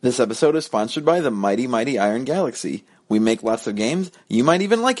This episode is sponsored by the Mighty Mighty Iron Galaxy. We make lots of games. You might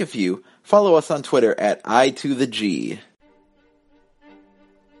even like a few. Follow us on Twitter at I2TheG.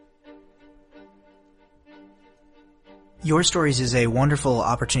 Your Stories is a wonderful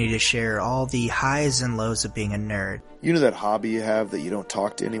opportunity to share all the highs and lows of being a nerd. You know that hobby you have that you don't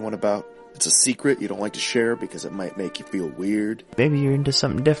talk to anyone about? It's a secret you don't like to share because it might make you feel weird. Maybe you're into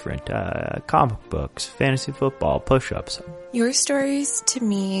something different. Comic books, fantasy football, push-ups. Your Stories, to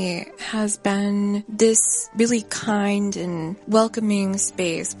me, has been this really kind and welcoming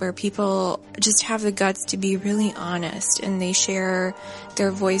space where people just have the guts to be really honest, and they share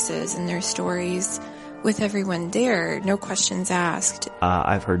their voices and their stories with everyone there, no questions asked.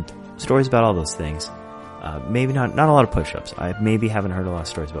 I've heard stories about all those things. Maybe not a lot of push-ups. I maybe haven't heard a lot of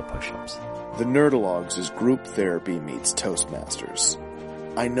stories about push-ups. The Nerdalogs is group therapy meets Toastmasters.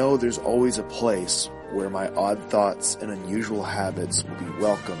 I know there's always a place where my odd thoughts and unusual habits will be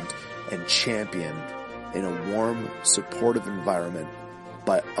welcomed and championed in a warm, supportive environment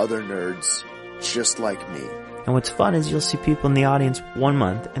by other nerds just like me. And what's fun is you'll see people in the audience 1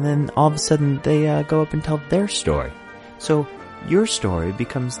 month, and then all of a sudden they go up and tell their story. So your story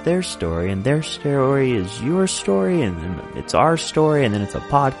becomes their story, and their story is your story, and then it's our story, and then it's a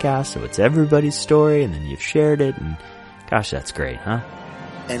podcast, so it's everybody's story, and then you've shared it, and gosh, that's great, huh?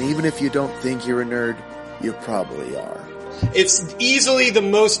 And even if you don't think you're a nerd, you probably are. It's easily the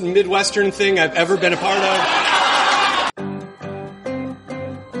most Midwestern thing I've ever been a part of.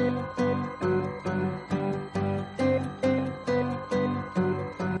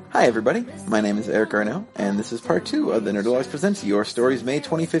 Hi everybody, my name is Eric Arno, and this is part 2 of the Nerdalogs Presents Your Stories May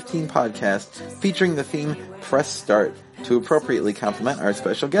 2015 podcast, featuring the theme Press Start, to appropriately complement our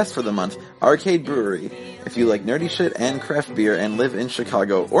special guest for the month, Arcade Brewery. If you like nerdy shit and craft beer and live in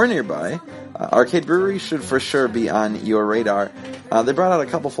Chicago or nearby, Arcade Brewery should for sure be on your radar. They brought out a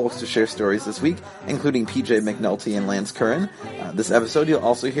couple folks to share stories this week, including PJ McNulty and Lance Curran. This episode you'll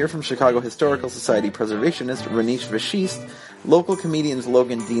also hear from Chicago Historical Society preservationist Ranish Vashist, local comedians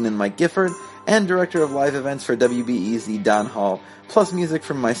Logan Dean and Mike Gifford, and director of live events for WBEZ Don Hall, plus music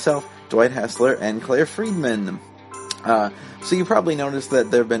from myself, Dwight Hassler, and Claire Friedman. So you probably noticed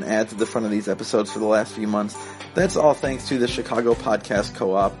that there have been ads at the front of these episodes for the last few months. That's all thanks to the Chicago Podcast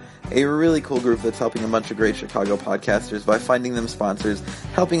Co-op, a really cool group that's helping a bunch of great Chicago podcasters by finding them sponsors,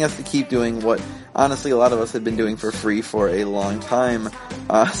 helping us to keep doing what, honestly, a lot of us had been doing for free for a long time.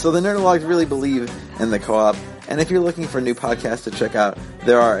 So the Nerdalogs really believe in the co-op, and if you're looking for new podcasts to check out,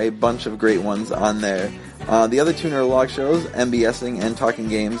 there are a bunch of great ones on there. The other two Nerdalog shows, MBSing and Talking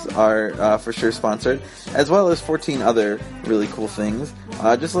Games, are for sure sponsored, as well as 14 other really cool things.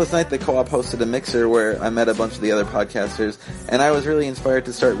 Just last night, the Co-op hosted a mixer where I met a bunch of the other podcasters, and I was really inspired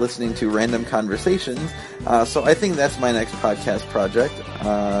to start listening to random conversations. So I think that's my next podcast project.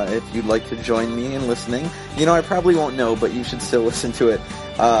 If you'd like to join me in listening, I probably won't know, but you should still listen to it.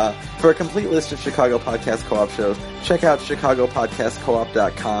 For a complete list of Chicago Podcast Co-op shows, check out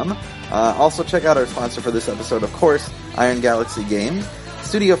ChicagoPodcastCoop.com. Also check out our sponsor for this episode, of course, Iron Galaxy Games.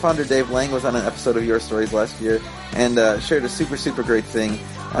 Studio founder Dave Lang was on an episode of Your Stories last year and shared a super, super great thing.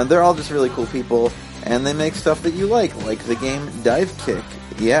 They're all just really cool people, and they make stuff that you like the game Dive Kick.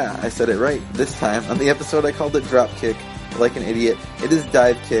 Yeah, I said it right this time. On the episode I called it Drop Kick, like an idiot. It is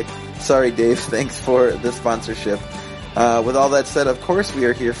Dive Kick. Sorry, Dave, thanks for the sponsorship. With all that said, of course, we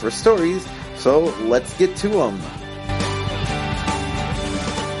are here for stories, so let's get to them.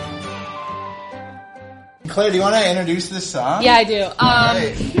 Claire, do you want to introduce this song? Yeah, I do.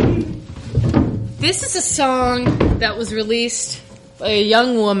 This is a song that was released by a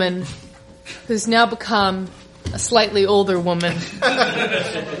young woman who's now become a slightly older woman.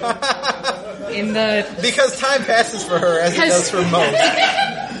 Because time passes for her as it does for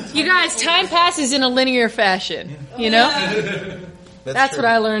most. You guys, time passes in a linear fashion, That's what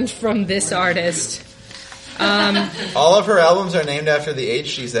I learned from this artist. All of her albums are named after the age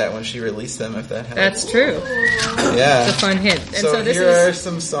she's at when she released them, if that helps. That's true. Yeah. It's a fun hint. And so this here is are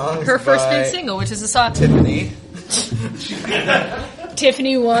some songs her first by big single, which is a song. Tiffany.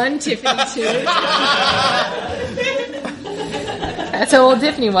 Tiffany 1, Tiffany 2. That's how old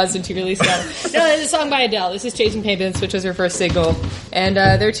Tiffany was when she released that. No, it's a song by Adele. This is Chasing Pavements, which was her first single. And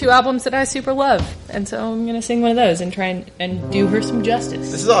they're two albums that I super love. And so I'm going to sing one of those and try and do her some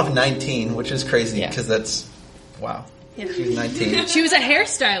justice. This is off 19, which is crazy because that's... Wow. Yeah. She was 19. She was a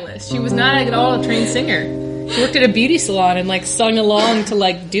hairstylist. She was not at all a trained singer. She worked at a beauty salon and sung along to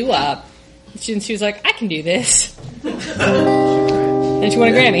doo-wop. She was like, I can do this. And she won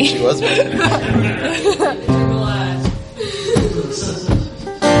a Grammy. She was.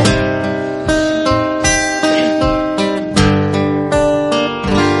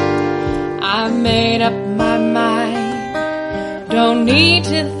 need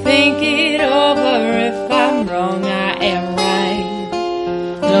to think it over. If I'm wrong, I am right.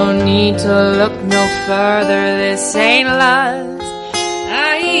 Don't need to look no further. This ain't lust.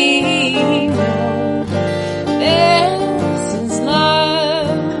 I know this is love.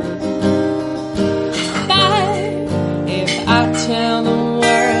 But if I tell the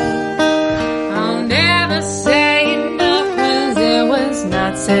world, I'll never say enough, 'cause it was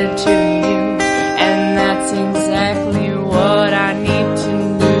not said to you. And that's exactly what I need to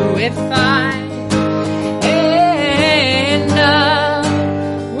do if I end up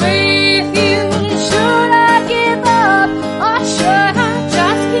with you. Should I give up or should I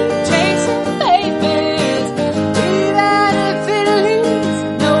just keep chasing babies, even if it leads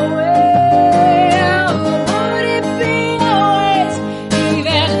nowhere? Would it be a waste,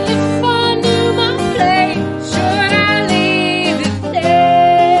 even if I knew my place? Should I leave it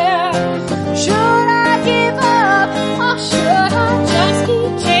there? Should I give up or should I just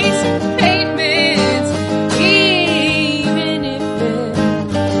keep chasing pavements, even if it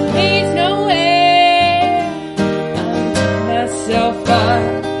leads nowhere? I'll turn myself up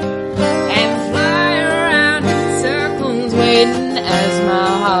and fly around in circles, waiting as my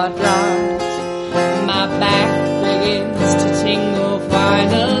heart drops. My back begins to tingle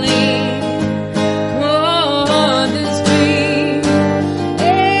finally. Oh, this dream.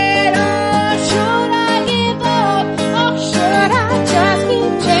 And oh, should I give up or should I just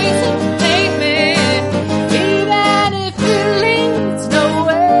keep chasing pavement, even if it leads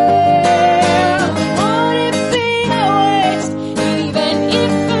nowhere? Would it be a waste, even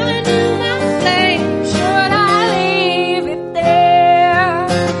if I knew my place? Should I leave it there?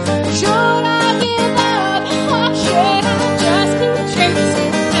 Should I give up or should I just keep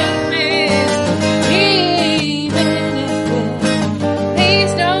chasing pavement, even if it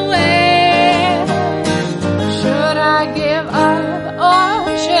leads nowhere? Should I give up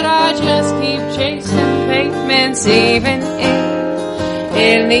or should I just keep chasing pavements, even if it leads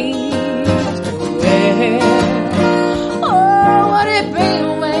nowhere? Oh, would it be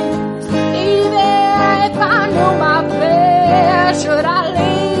a waste, even if I knew my place? Should I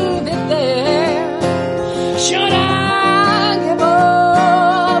leave it there? Should I give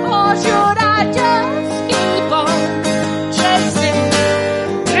up or should I just keep on chasing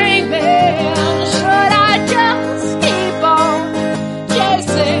pavement? Should I just keep on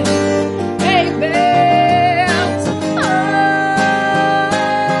chasing pavement?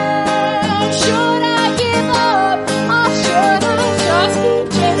 Oh, should I give up or should I just keep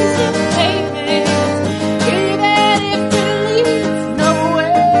chasing pavement, even if it leads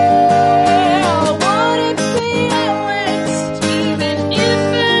nowhere? Would it be a waste, even if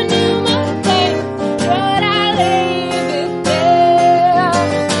I knew my place? Should I leave it there?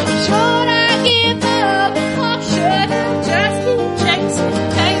 Should I give up or should I just keep chasing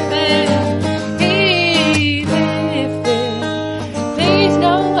pavement, even if it leads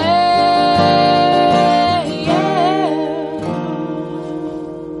nowhere? Yeah.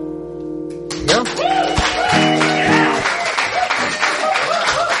 Go.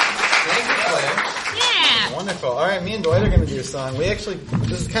 Thank you, Claire. Yeah. Wonderful. All right, me and Dwight are going to do a song.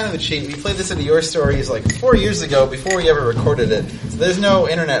 This is kind of a cheat. We played this at Your Stories like 4 years ago before we ever recorded it. So there's no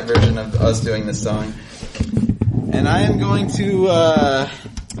internet version of us doing this song. And I am going to,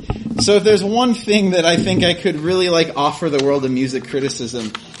 so if there's one thing that I think I could really offer the world of music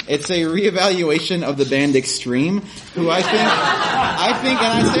criticism, it's a reevaluation of the band Extreme, who I think,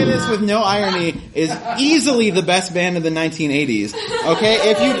 and I say this with no irony, is easily the best band of the 1980s.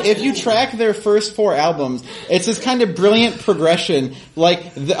 Okay? If you track their first 4 albums, it's this kind of brilliant progression,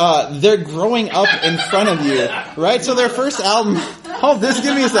 they're growing up in front of you, right? So their first album,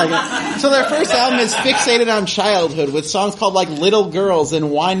 give me a second. So their first album is fixated on childhood with songs called Little Girls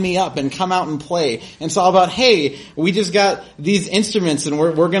and Wind Me Up and Come Out and Play. And it's all about, hey, we just got these instruments and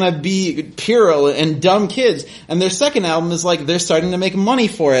we're gonna be puerile and dumb kids. And their second album is they're starting to make money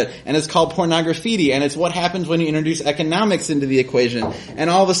for it, and it's called Pornograffiti, and it's what happens when you introduce economics into the equation. And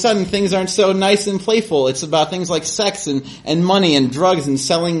all of a sudden things aren't so nice and playful. It's about things like sex and money and drugs and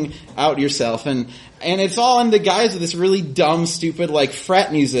selling out yourself. And it's all in the guise of this really dumb, stupid,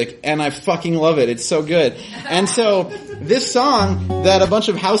 frat music, and I fucking love it. It's so good. And so, this song that a bunch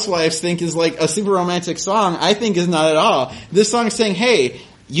of housewives think is a super romantic song, I think is not at all. This song is saying, hey,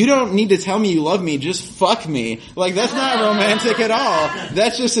 you don't need to tell me you love me, just fuck me. That's not romantic at all.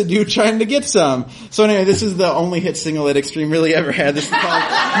 That's just a dude trying to get some. So anyway, this is the only hit single that Extreme really ever had. This is called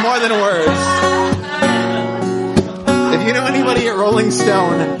More Than Words. If you know anybody at Rolling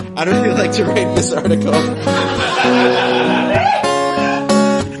Stone, I'd really like to rate this article.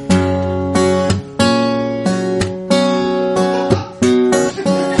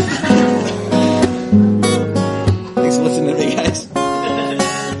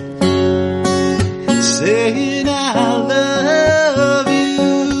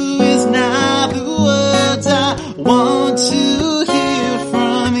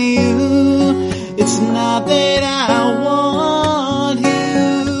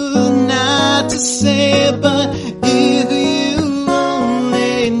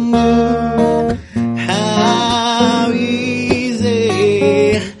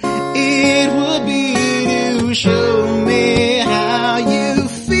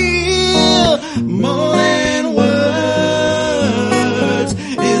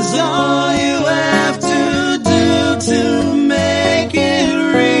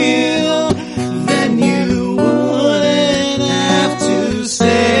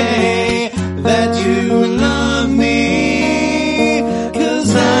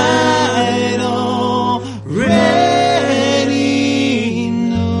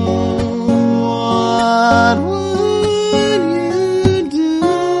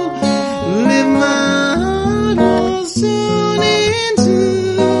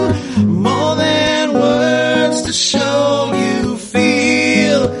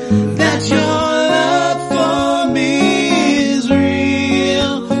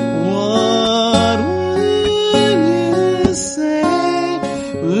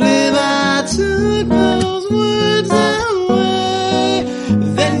 Live, I took those words away.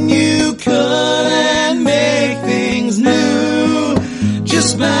 Then you couldn't make things new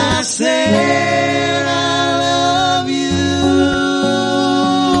just by saying I love you.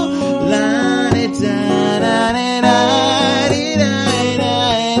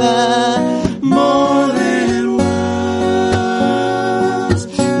 La-di-da-da-di-da-di-da-di-da. More than words.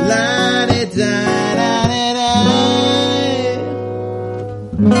 La-di-da-da-di-da.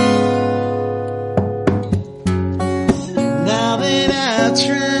 Now that I've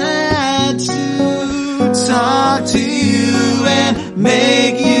tried to talk to you and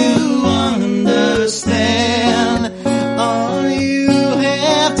make you understand, all you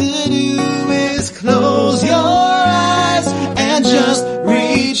have to do is close your eyes and just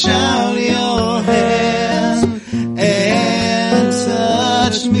reach out your hand and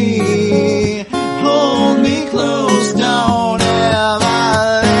touch me, hold me close, don't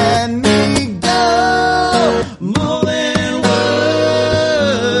ever let me go. More than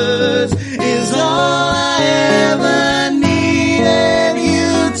words is all I ever needed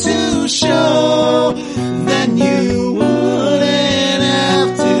you to show. Then you wouldn't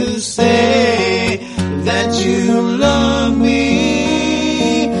have to say that you love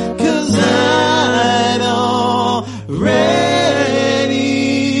me, 'cause I'd already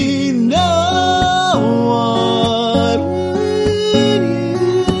know. What would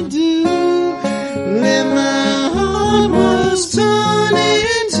you do if my heart was torn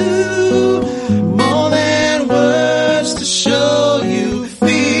into more than words to show you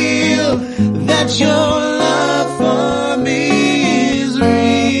feel that your love for me is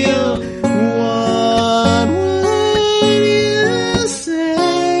real? What would you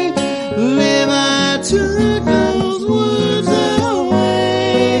say if I took those words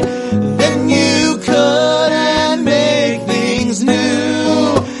away? Then you couldn't make things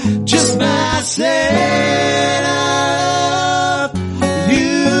new just by saying I love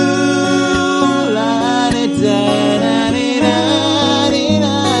you.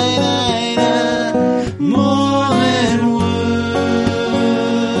 La-di-da-da-di-da-di-da-di-da. More than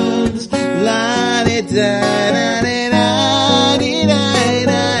words.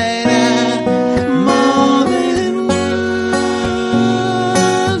 La-di-da-da-di-da-di-da-di-da. More than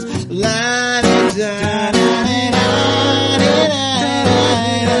words.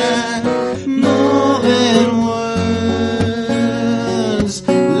 La-di-da-da-di-da-di-da. More than words.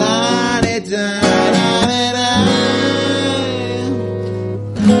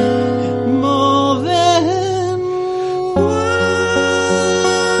 La-di-da-da-di-da. More than words.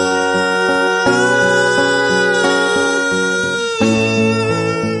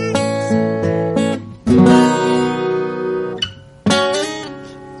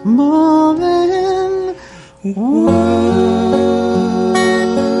 More than words.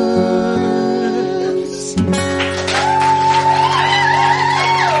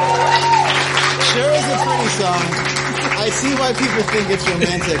 Sure is a pretty song. I see why people think it's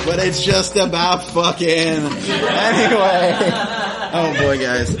romantic, but it's just about fucking. Anyway. Oh boy,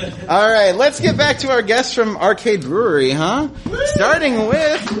 guys. Alright, let's get back to our guests from Arcade Brewery, huh? Starting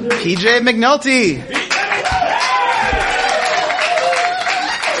with PJ McNulty.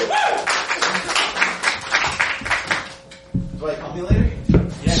 Do I call me later?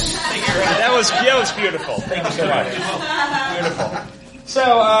 That was beautiful. Thank you so much. Beautiful.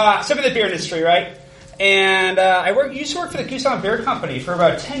 So I'm in the beer industry, right? And I used to work for the Goose Island Beer Company for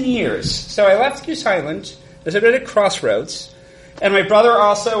about 10 years. So I left Goose Island. I was at a crossroads. And my brother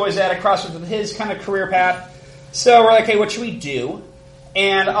also was at a crossroads with his kind of career path. So we're like, hey, what should we do?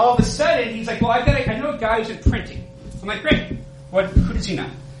 And all of a sudden, he's like, well, I know a guy who's in printing. I'm like, great. Who does he know?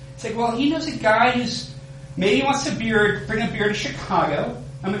 He's like, well, he knows a guy who's maybe wants to bring a beer to Chicago.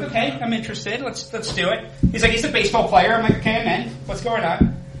 I'm like, okay, I'm interested. Let's do it. He's like, he's a baseball player. I'm like, okay, I'm in. What's going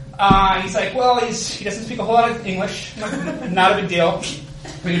on? He's like, well, he doesn't speak a whole lot of English. Not a big deal.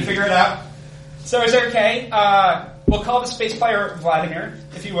 We can figure it out. So I was like, okay, we'll call this bass player Vladimir,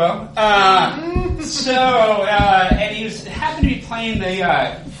 if you will. And he happened to be playing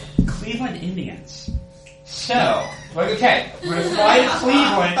the Cleveland Indians. So, like, okay, we're going to fly to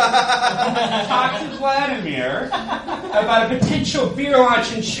Cleveland, talk to Vladimir about a potential beer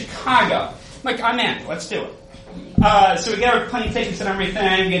launch in Chicago. I'm like, I'm in. Let's do it. So we get our plane tickets and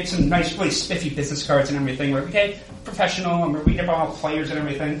everything, get some nice, really spiffy business cards and everything. We're, okay, professional, and we're reading about all the players and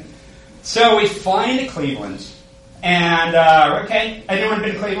everything. So we fly into Cleveland, and, okay, anyone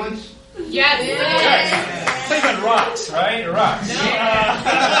been to Cleveland? Yes. Cleveland rocks, right? It rocks.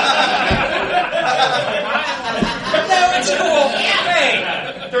 No, it's cool. Hey,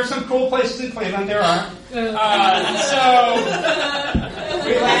 there's some cool places in Cleveland. There are. So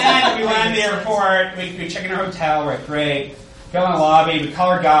we land the airport. We check in our hotel. We're like, great. Go in the lobby. We call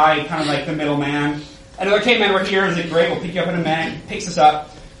our guy, kind of like the middleman. And they're like, hey, man, we're here. He's like, great. We'll pick you up in a minute. He picks us up.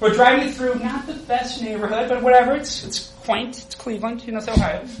 We're driving through not the best neighborhood, but whatever. It's quaint. It's Cleveland. It's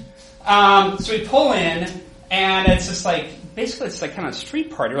Ohio. So we pull in, and it's just like, basically it's like kind of a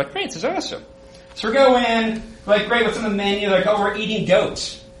street party. We're like, great, this is awesome. So we go in, we're like, great, what's on the menu? They're like, oh, we're eating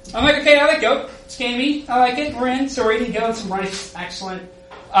goat. I'm like, okay, I like goat. It's gamey. I like it. We're in. So we're eating goat, some rice. Excellent.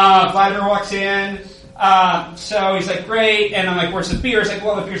 Vladimir walks in. So he's like, great. And I'm like, where's the beer? He's like,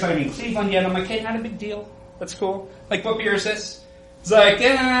 well, the beer's not even in Cleveland yet. I'm like, hey, not a big deal. That's cool. Like, what beer is this? He's like,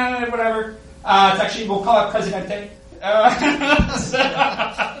 yeah, whatever. It's actually, we'll call it Presidente.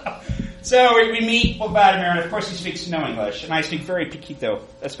 So we meet with Vladimir, and of course he speaks no English, and I speak very poquito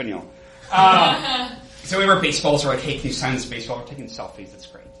Espanol. So we were at baseball, so we're like, hey, can you sign this baseball? We're taking selfies, it's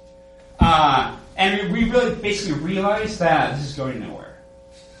great. And we really basically realized that this is going nowhere.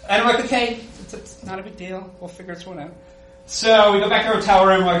 And we're like, okay, it's not a big deal. We'll figure this one out. So we go back to our hotel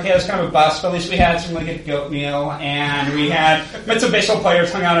room, we're like, hey, it's kind of a bust, but at least we had some really good goat meal, and we met some baseball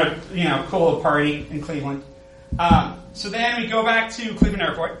players, hung out at a cool little party in Cleveland. So then we go back to Cleveland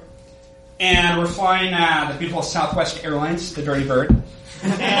Airport, and we're flying the beautiful Southwest Airlines, the Dirty Bird.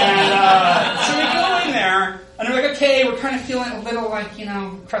 And so we go in there, and we're like, okay, we're kind of feeling a little like,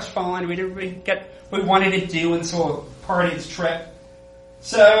 crestfallen. We didn't really get what we wanted to do in this little party, this trip.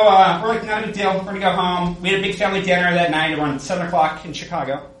 So we're like, not a big deal. We're going to go home. We had a big family dinner that night around 7 o'clock in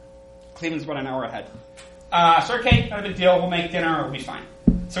Chicago. Cleveland's about an hour ahead. So okay, not a big deal. We'll make dinner. We'll be fine.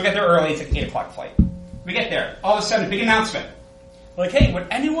 So we get there early. It's like 8 o'clock flight. We get there. All of a sudden, a big announcement. We're like, hey, would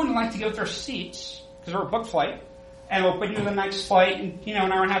anyone like to go with their seats? Because we're a booked flight. And we'll put you in the next flight, an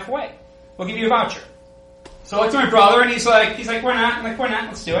hour and a half away. We'll give you a voucher. So I look to my brother, and he's like, why not? I'm like, why not?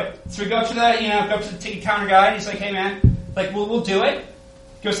 Let's do it. So we go to the ticket counter guy, and he's like, hey, man, we'll do it.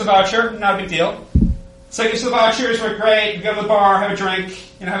 Give us the voucher, not a big deal. So he gives us the vouchers, we're great. We go to the bar, have a drink,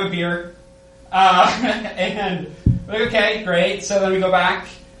 have a beer. And we're like, okay, great. So then we go back,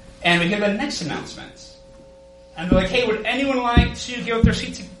 and we hear the next announcement. And they're like, hey, would anyone like to give up their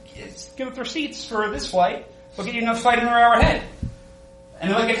seats for this flight? We'll get you another flight another hour ahead. And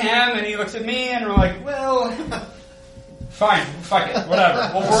we look at him, and he looks at me, and we're like, well, fine, fuck it, whatever.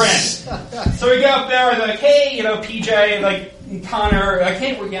 Well, we're in. So we go up there, and they're like, hey, PJ, Connor, like,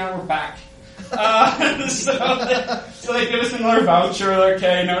 hey, we're back. So they give us another voucher. Like,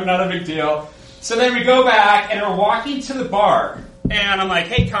 okay, no, not a big deal. So then we go back, and we're walking to the bar. And I'm like,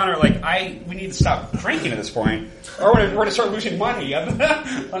 hey, Connor, we need to stop drinking at this point, or we're going to start losing money on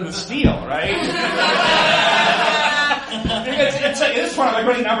the steal, right? At this point, I'm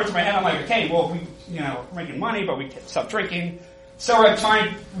running numbers in my head. I'm like, okay, well, we're making money, but we can't stop drinking. So we're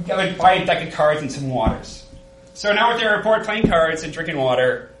trying to buy a deck of cards and some waters. So now we're at the airport playing cards and drinking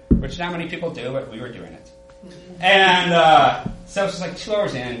water, which not many people do, but we were doing it. And so it was 2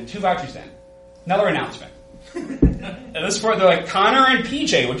 hours in, 2 vouchers in. Another announcement. At this point, they're like, Connor and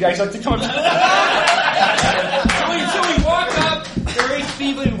PJ, would you guys like to come? So we walk up, very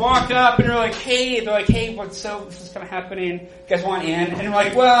feebly walk up, and they're like, hey, this is kind of happening. You guys want in? And we're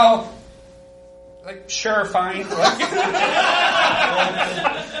like, well, sure, fine.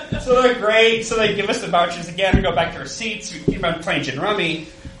 So they're great. So they give us the vouchers again. We go back to our seats. We keep on playing gin rummy.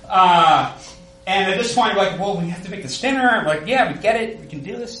 And at this point, we're like, well, we have to make this dinner. I'm like, yeah, we get it. We can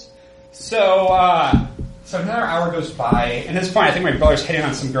do this. So another hour goes by, and at this point, I think my brother's hitting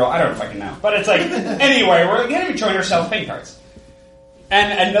on some girl. I don't fucking know. But it's like, anyway, we're going to join ourselves playing cards.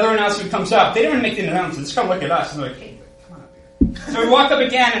 And another announcement comes up. They don't even make the announcement. They just come look at us, and they're like, hey, come on up here. So we walk up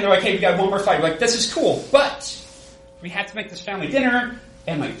again, and they're like, hey, we got one more flight. We're like, this is cool, but we have to make this family dinner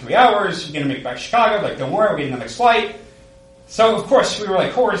in 3 hours. We're going to make it back to Chicago. Like, don't worry, we're getting the next flight. So, of course, we were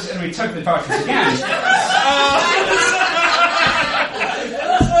like whores, and we took the vouchers again.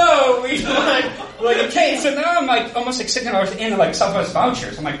 So we okay, so now I'm almost $600 into Southwest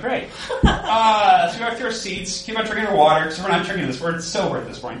vouchers. I'm like, great. So we go to our seats, keep on drinking our water, because we're not drinking this, we're sober at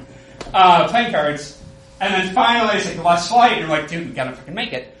this point. Playing cards. And then finally, it's the last flight, and we're like, dude, we gotta fucking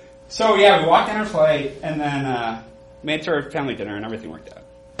make it. So yeah, we walked on our flight, and then made it to our family dinner, and everything worked out.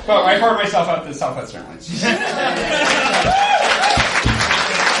 But I poured myself out to Southwest Airlines.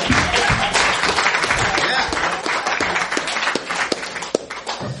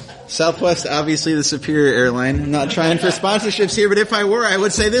 Southwest, obviously the superior airline. I'm not trying for sponsorships here, but if I were, I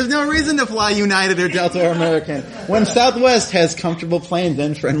would say there's no reason to fly United or Delta or American. When Southwest has comfortable planes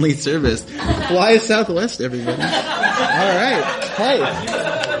and friendly service, fly Southwest, everybody. All right. Hey.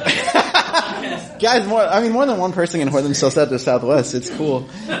 Guys, more than one person can whore themselves out to Southwest. It's cool.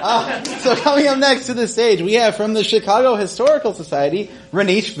 So coming up next to the stage, we have from the Chicago Historical Society,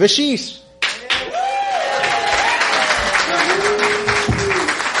 Ranish Vashish.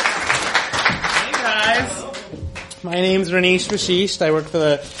 My name's Ranish Vashish. I work for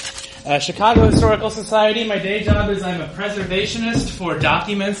the Chicago Historical Society. My day job is I'm a preservationist for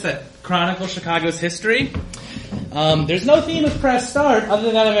documents that chronicle Chicago's history. There's no theme of Press Start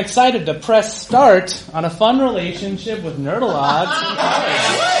other than I'm excited to press start on a fun relationship with Nerdologs.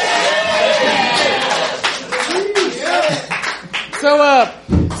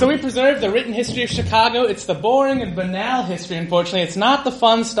 So we preserve the written history of Chicago. It's the boring and banal history, unfortunately. It's not the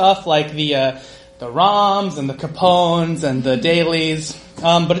fun stuff like the Roms and the Capones and the dailies,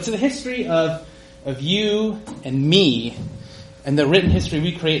 but it's the history of you and me and the written history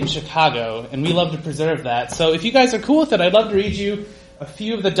we create in Chicago, and we love to preserve that. So if you guys are cool with it, I'd love to read you a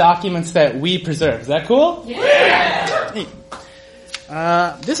few of the documents that we preserve. Is that cool? Yeah! Hey.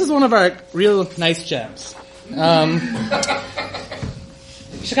 This is one of our real nice gems.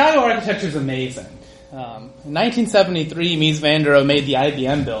 Chicago architecture is amazing. In 1973, Mies van der Rohe made the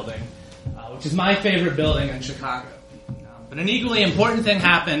IBM building, which is my favorite building in Chicago. But an equally important thing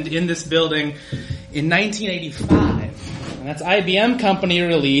happened in this building in 1985, and that's IBM Company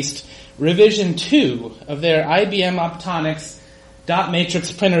released Revision 2 of their IBM Optonics dot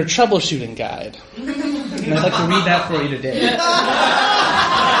matrix printer troubleshooting guide. And I'd like to read that for you today.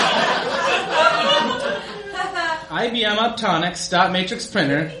 IBM Optonics dot matrix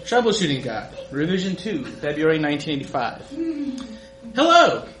printer troubleshooting guide, Revision 2, February 1985.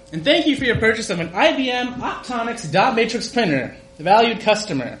 Hello! And thank you for your purchase of an IBM Optonics dot matrix printer, valued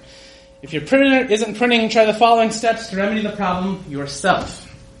customer. If your printer isn't printing, try the following steps to remedy the problem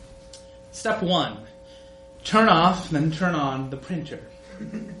yourself. Step 1. Turn off, then turn on the printer.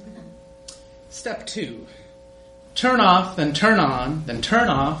 Step 2. Turn off, then turn on, then turn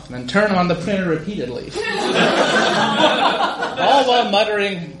off, then turn on the printer repeatedly. All while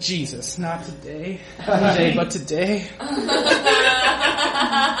muttering, Jesus, not today, not today, but today.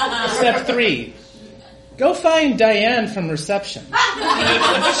 Step 3. Go find Diane from reception.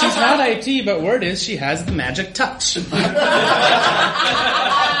 She's not IT, but word is she has the magic touch. Step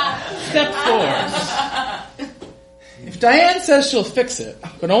 4. If Diane says she'll fix it,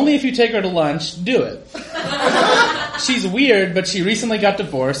 but only if you take her to lunch, do it. She's weird, but she recently got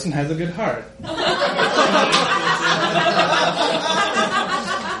divorced and has a good heart.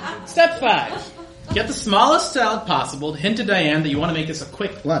 Step 5. Get the smallest salad possible to hint to Diane that you want to make this a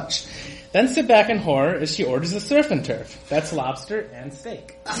quick lunch. Then sit back in horror as she orders the surf and turf. That's lobster and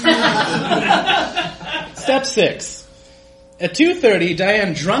steak. Step 6. At 2:30,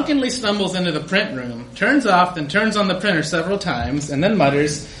 Diane drunkenly stumbles into the print room, turns off, then turns on the printer several times, and then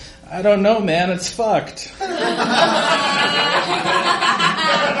mutters, I don't know, man, it's fucked.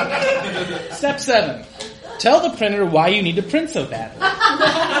 Step 7. Tell the printer why you need to print so badly.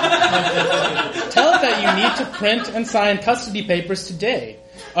 Tell it that you need to print and sign custody papers today.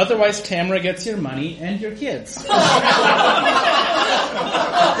 Otherwise, Tamara gets your money and your kids. Step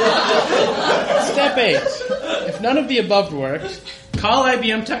 8. If none of the above worked, call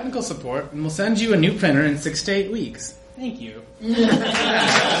IBM technical support and we'll send you a new printer in 6 to 8 weeks. Thank you. It's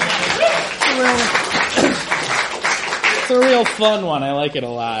a real fun one. I like it a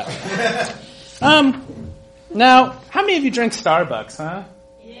lot. Now, how many of you drink Starbucks, huh?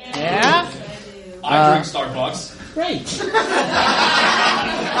 Yeah? I drink Starbucks. Great.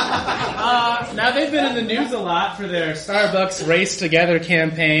 Now, they've been in the news a lot for their Starbucks Race Together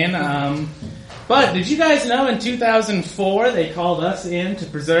campaign. But did you guys know in 2004 they called us in to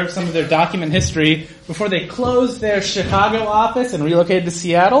preserve some of their document history before they closed their Chicago office and relocated to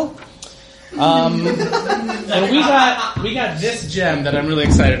Seattle? And we got this gem that I'm really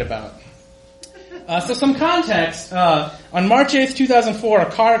excited about. So some context. On March 8th, 2004,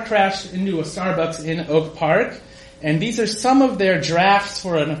 a car crashed into a Starbucks in Oak Park, and these are some of their drafts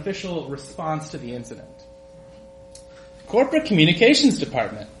for an official response to the incident. Corporate Communications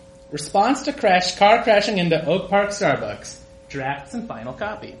Department. Response to car crashing into Oak Park Starbucks. Drafts and final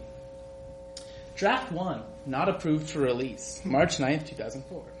copy. Draft 1, not approved for release. March 9th,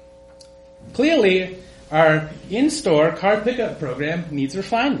 2004. Clearly, our in-store car pickup program needs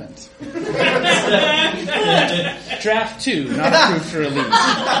refinement. Draft 2, not approved for release.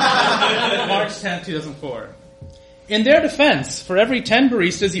 March 10th, 2004. In their defense, for every 10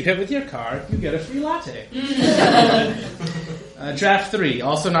 baristas you hit with your car, you get a free latte. Draft 3,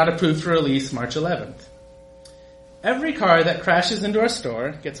 also not approved for release, March 11th. Every car that crashes into our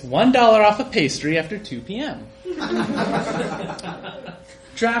store gets $1 off a pastry after 2 p.m.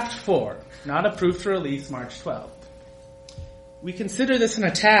 Draft 4, not approved for release March 12th. We consider this an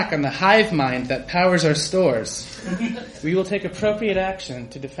attack on the hive mind that powers our stores. We will take appropriate action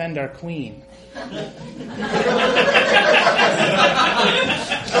to defend our queen.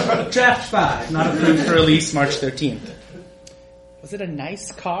 Draft 5, not approved for release March 13th. Was it a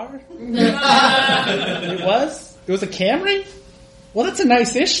nice car? It was? It was a Camry? Well, that's a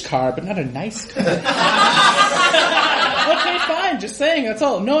nice-ish car, but not a nice car. Okay, fine, just saying, that's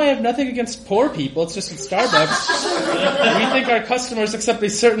all. No, I have nothing against poor people, it's just at Starbucks. We think our customers accept a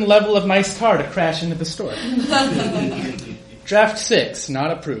certain level of nice car to crash into the store. Draft 6,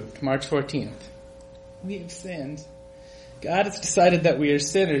 not approved, March 14th. We have sinned. God has decided that we are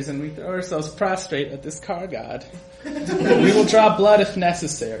sinners and we throw ourselves prostrate at this car god. We will draw blood if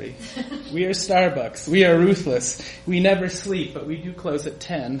necessary. We are Starbucks. We are ruthless. We never sleep, but we do close at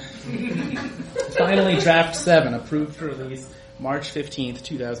 10. Finally, Draft 7, approved for release March 15th,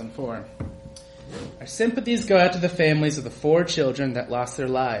 2004. Our sympathies go out to the families of the 4 children that lost their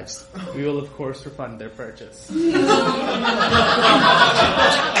lives. We will, of course, refund their purchase.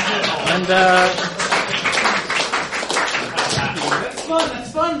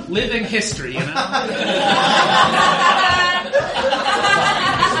 That's fun. Living history, you know?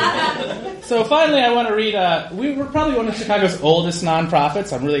 So finally, I want to read, we're probably one of Chicago's oldest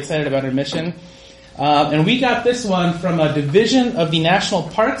nonprofits. I'm really excited about our mission. And we got this one from a division of the National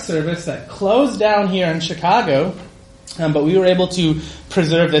Park Service that closed down here in Chicago, but we were able to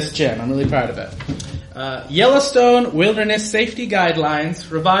preserve this gem. I'm really proud of it. Yellowstone Wilderness Safety Guidelines,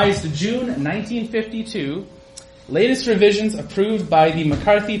 revised June 1952. Latest revisions approved by the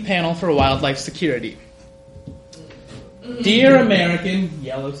McCarthy Panel for Wildlife Security. Dear American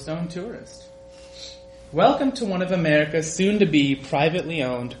Yellowstone tourist, welcome to one of America's soon-to-be privately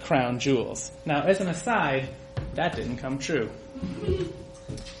owned crown jewels. Now, as an aside, that didn't come true.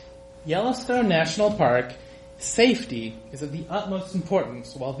 Yellowstone National Park, safety is of the utmost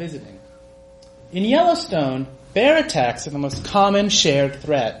importance while visiting. In Yellowstone, bear attacks are the most common shared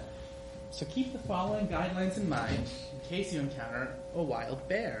threat. So keep the following guidelines in mind in case you encounter a wild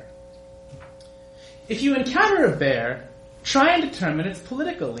bear. If you encounter a bear, try and determine its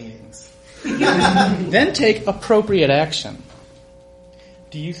political leanings. Then take appropriate action.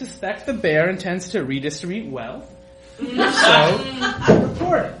 Do you suspect the bear intends to redistribute wealth? If so,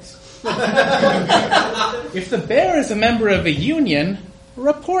 report it. If the bear is a member of a union,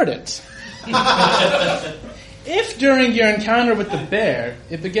 report it. If during your encounter with the bear,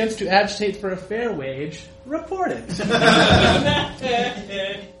 it begins to agitate for a fair wage, report it.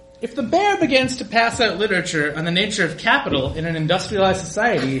 If the bear begins to pass out literature on the nature of capital in an industrialized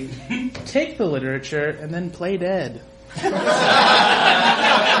society, take the literature and then play dead.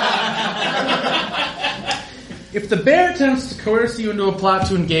 If the bear attempts to coerce you into a plot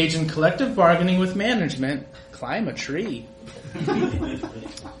to engage in collective bargaining with management, climb a tree.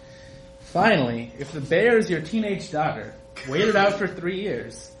 Finally, if the bear is your teenage daughter, wait it out for 3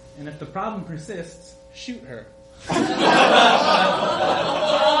 years, and if the problem persists, shoot her.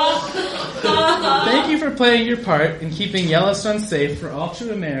 Thank you for playing your part in keeping Yellowstone safe for all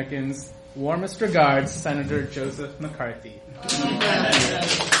true Americans. Warmest regards, Senator Joseph McCarthy. Thank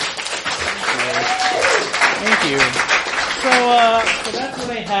you. So that's what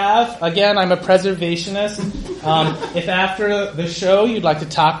I have. Again, I'm a preservationist. If after the show you'd like to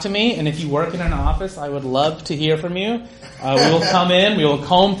talk to me, and if you work in an office, I would love to hear from you. We will come in, we will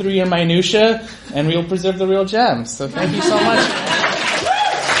comb through your minutia, and we will preserve the real gems. So thank you so much.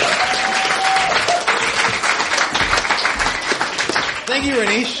 Thank you,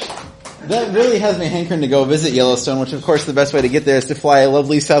 Ranish. That really has me hankering to go visit Yellowstone, which of course the best way to get there is to fly a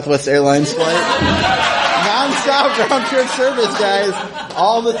lovely Southwest Airlines flight. Non-stop round-trip service, guys.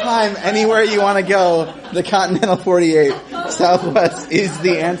 All the time, anywhere you want to go, the Continental 48 Southwest is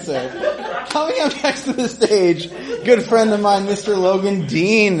the answer. Coming up next to the stage, good friend of mine, Mr. Logan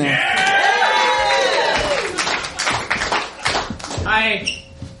Dean.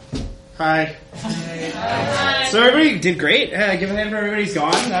 Hi. So everybody did great. Give a hand for everybody's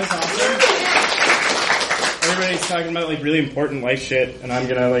gone. That was awesome. Everybody's talking about like really important life shit, and I'm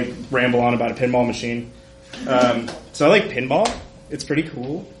gonna like ramble on about a pinball machine. So I like pinball. It's pretty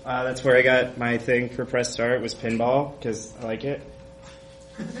cool. That's where I got my thing for Press Start was pinball because I like it.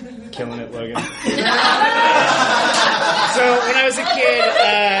 Killing it, Logan. So when I was a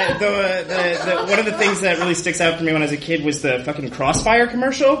kid, the one of the things that really sticks out for me when I was a kid was the fucking Crossfire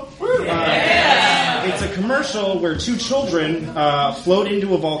commercial. It's a commercial where two children float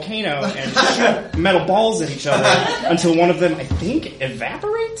into a volcano and shoot metal balls at each other until one of them, I think,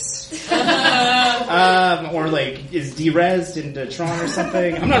 evaporates? Or like is derezzed into Tron or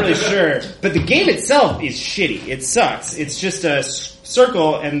something. I'm not really sure. But the game itself is shitty. It sucks. It's just a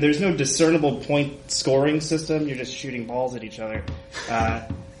circle and there's no discernible point scoring system. You're just shooting balls at each other.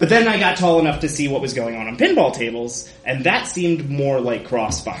 But then I got tall enough to see what was going on pinball tables, and that seemed more like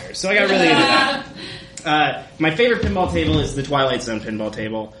Crossfire. So I got really into that. My favorite pinball table is the Twilight Zone pinball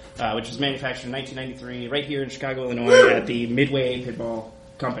table, which was manufactured in 1993 right here in Chicago, Illinois at the Midway Pinball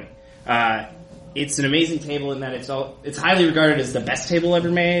Company. It's an amazing table in that it's highly regarded as the best table ever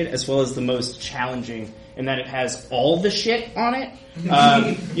made, as well as the most challenging in that it has all the shit on it.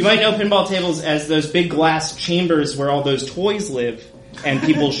 You might know pinball tables as those big glass chambers where all those toys live, and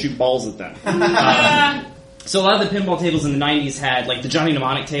people shoot balls at them. So a lot of the pinball tables in the 90s had, like, the Johnny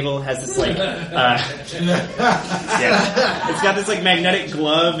Mnemonic table has this, like, it's got this, like, magnetic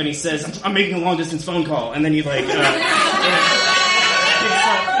glove, and he says, I'm making a long-distance phone call, and then he, like,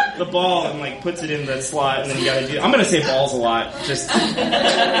 the ball and, like, puts it in the slot, and then you gotta I'm gonna say balls a lot, just, you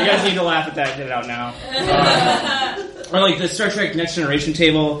guys need to laugh at that, get it out now. Or like the Star Trek Next Generation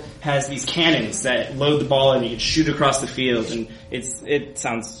table has these cannons that load the ball and you can shoot across the field, and it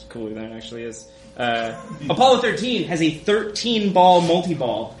sounds cooler than it actually is. Apollo 13 has a 13-ball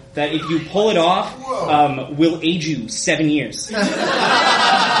multi-ball that if you pull it off, will age you 7 years.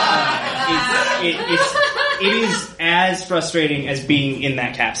 It is as frustrating as being in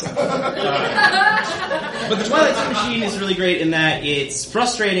that capsule. But the Twilight Zone machine is really great in that it's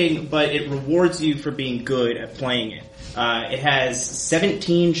frustrating, but it rewards you for being good at playing it. It has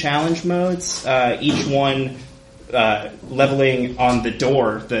 17 challenge modes, each one leveling on the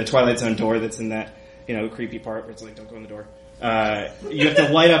door, the Twilight Zone door that's in that, creepy part where it's like, don't go in the door. You have to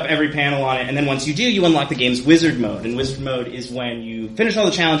light up every panel on it, and then once you do, you unlock the game's Wizard Mode. And Wizard Mode is when you finish all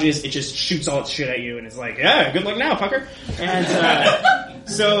the challenges, it just shoots all its shit at you, and it's like, yeah, good luck now, fucker. And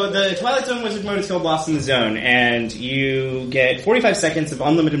so the Twilight Zone Wizard Mode is called Lost in the Zone, and you get 45 seconds of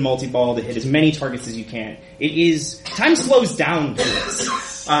unlimited multi-ball to hit as many targets as you can. Time slows down to this.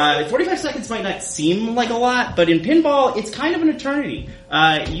 45 seconds might not seem like a lot, but in pinball, it's kind of an eternity.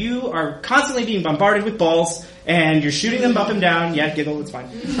 You are constantly being bombarded with balls, and you're shooting them up and down. Yeah, giggle, it's fine.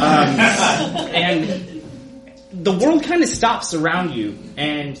 And the world kind of stops around you,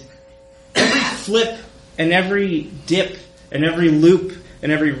 and every flip, and every dip, and every loop,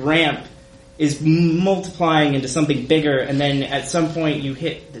 and every ramp is multiplying into something bigger, and then at some point you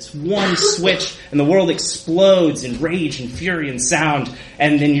hit this one switch, and the world explodes in rage and fury and sound,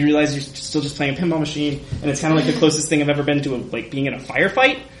 and then you realize you're still just playing a pinball machine, and it's kind of like the closest thing I've ever been to being in a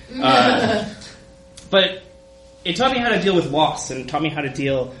firefight. But it taught me how to deal with loss, and it taught me how to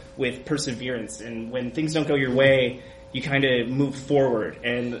deal with perseverance, and when things don't go your way, you kind of move forward.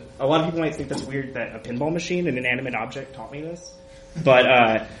 And a lot of people might think that's weird that a pinball machine, an inanimate object, taught me this.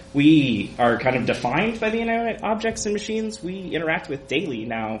 But we are kind of defined by the inanimate objects and machines we interact with daily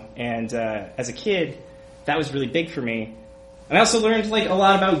now. And as a kid, that was really big for me. And I also learned a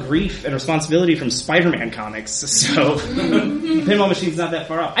lot about grief and responsibility from Spider-Man comics. So pinball machine's not that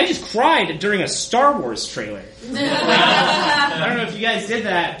far off. I just cried during a Star Wars trailer. I don't know if you guys did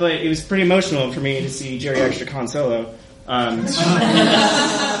that, but it was pretty emotional for me to see Jerry Extra Han Solo.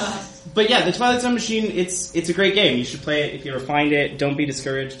 But yeah, the Twilight Zone machine, it's a great game. You should play it if you ever find it. Don't be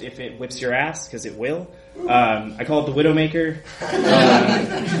discouraged if it whips your ass, because it will. I call it the Widowmaker.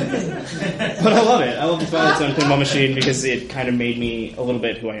 But I love it. I love the Twilight Zone pinball machine because it kind of made me a little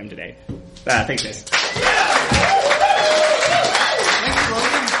bit who I am today. Thanks, guys.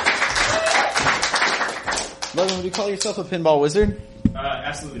 Logan, would you call yourself a pinball wizard?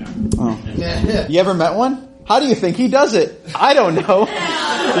 Absolutely not. Oh. You ever met one? How do you think he does it? I don't know.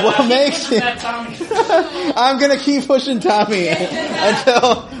 What makes him? I'm gonna keep pushing Tommy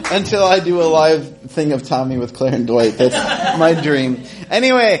until I do a live thing of Tommy with Claire and Dwight. That's my dream.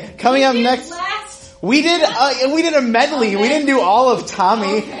 Anyway, coming up next, we did a medley. We didn't do all of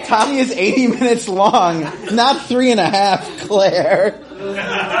Tommy. Tommy is 80 minutes long, not 3.5. Claire.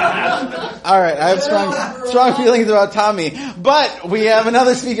 All right, I have strong feelings about Tommy, but we have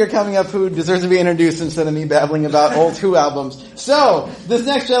another speaker coming up who deserves to be introduced instead of me babbling about old Who albums. So, this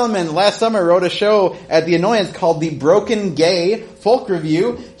next gentleman last summer wrote a show at The Annoyance called The Broken Gay Folk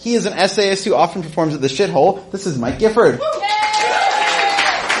Review. He is an essayist who often performs at the Shithole. This is Mike Gifford. Hello.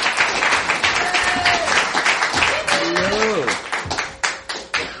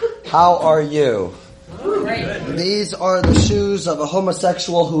 How are you? These are the shoes of a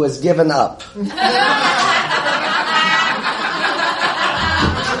homosexual who has given up.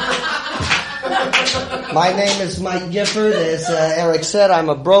 My name is Mike Gifford. As Eric said, I'm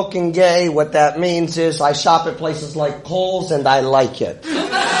a broken gay. What that means is I shop at places like Kohl's and I like it.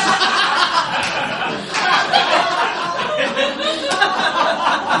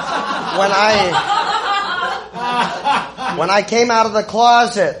 When I came out of the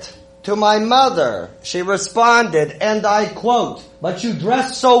closet to my mother, she responded, and I quote, "But you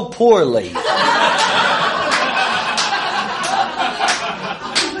dress so poorly."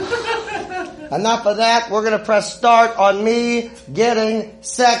 Enough of that. We're going to press start on me getting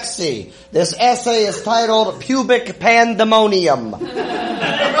sexy. This essay is titled Pubic Pandemonium.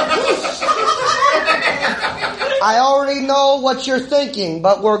 I already know what you're thinking,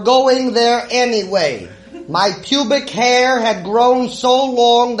 but we're going there anyway. My pubic hair had grown so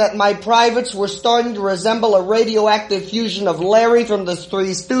long that my privates were starting to resemble a radioactive fusion of Larry from the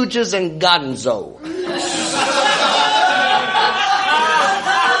Three Stooges and Gonzo.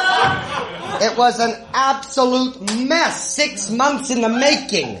 It was an absolute mess, 6 months in the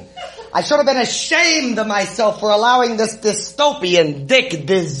making. I should have been ashamed of myself for allowing this dystopian dick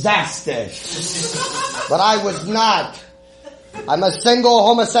disaster. But I was not. I'm a single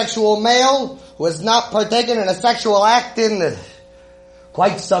homosexual male who has not partaken in a sexual act in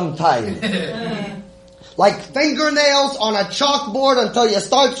quite some time. Like fingernails on a chalkboard until you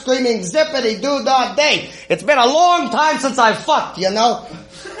start screaming zippity-doo-dah-day. It's been a long time since I fucked, you know?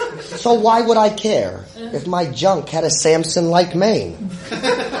 So why would I care if my junk had a Samson-like mane?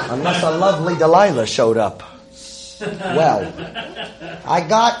 Unless a lovely Delilah showed up. Well, I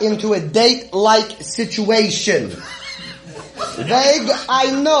got into a date-like situation. Vague,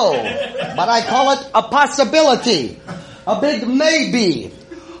 I know, but I call it a possibility. A big maybe.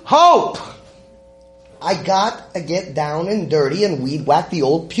 Hope. I got to get down and dirty and weed whack the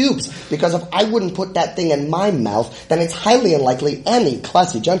old pubes. Because if I wouldn't put that thing in my mouth, then it's highly unlikely any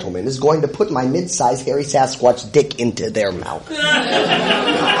classy gentleman is going to put my mid-sized hairy Sasquatch dick into their mouth.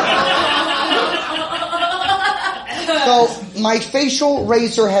 So, my facial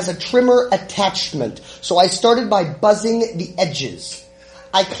razor has a trimmer attachment, so I started by buzzing the edges.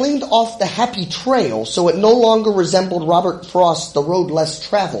 I cleaned off the happy trail so it no longer resembled Robert Frost's The Road Less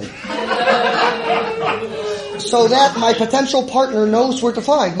Traveled. So that my potential partner knows where to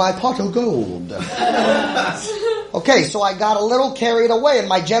find my pot of gold. Okay, so I got a little carried away, and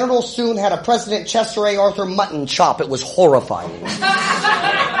my genitals soon had a President Chester A. Arthur mutton chop. It was horrifying.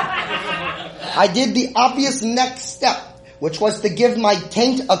 I did the obvious next step, which was to give my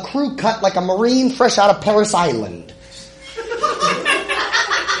taint a crew cut like a Marine fresh out of Paris Island.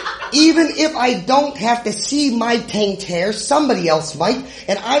 Even if I don't have to see my taint hair, somebody else might,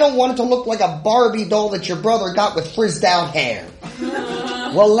 and I don't want it to look like a Barbie doll that your brother got with frizzed out hair.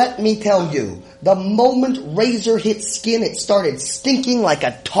 Well, let me tell you, the moment razor hit skin, it started stinking like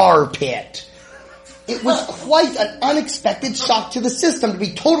a tar pit. It was quite an unexpected shock to the system to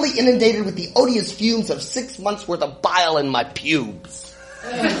be totally inundated with the odious fumes of 6 months' worth of bile in my pubes.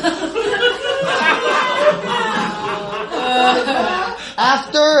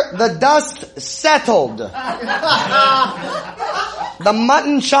 After the dust settled, the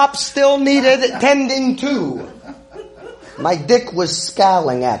mutton chop still needed tending to. My dick was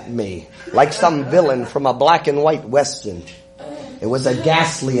scowling at me like some villain from a black and white western. It was a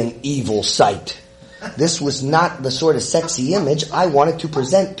ghastly and evil sight. This was not the sort of sexy image I wanted to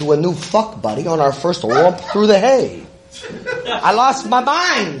present to a new fuck buddy on our first romp through the hay. I lost my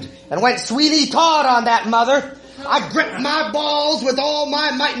mind and went Sweetie Todd on that mother. I gripped my balls with all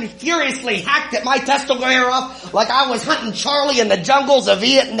my might and furiously hacked at my testicle hair off like I was hunting Charlie in the jungles of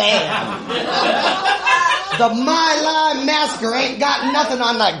Vietnam. The My Lai masker ain't got nothing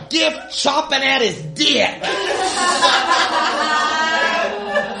on the gift chopping at his dick.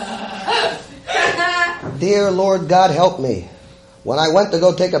 Dear Lord God, help me. When I went to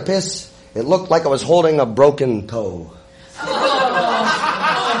go take a piss, it looked like I was holding a broken toe.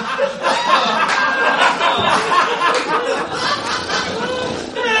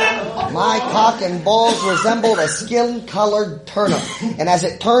 My cock and balls resembled a skin-colored turnip. And as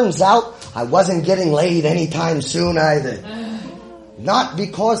it turns out, I wasn't getting laid anytime soon either. Not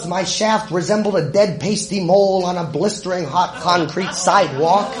because my shaft resembled a dead pasty mole on a blistering hot concrete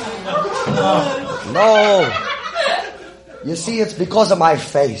sidewalk. No. You see, it's because of my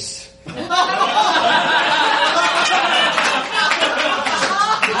face.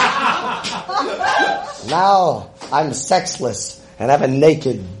 Now I'm sexless and have a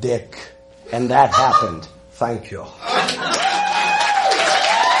naked dick. And that happened. Thank you.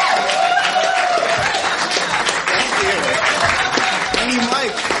 Hey,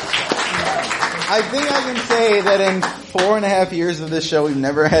 Mike. I think I can say that in 4.5 years of this show, we've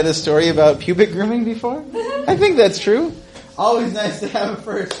never had a story about pubic grooming before. I think that's true. Always nice to have it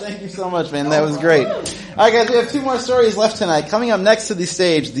first. Thank you so much, man. That was great. All right, guys, we have 2 more stories left tonight. Coming up next to the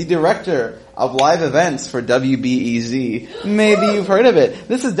stage, the director of live events for WBEZ. Maybe you've heard of it.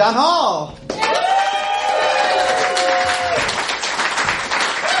 This is Don Hall.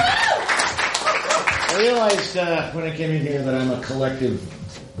 I realized when I came in here that I'm a collective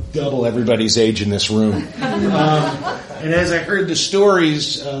double everybody's age in this room. And as I heard the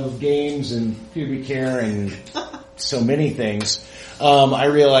stories of games and pubic hair and so many things, I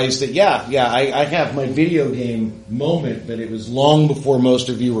realized that, I have my video game moment, but it was long before most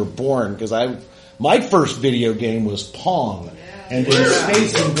of you were born, because my first video game was Pong. And then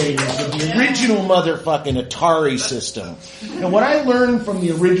Space Invaders with the original motherfucking Atari system. And what I learned from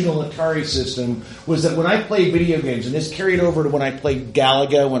the original Atari system was that when I played video games, and this carried over to when I played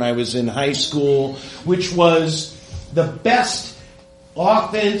Galaga when I was in high school, which was the best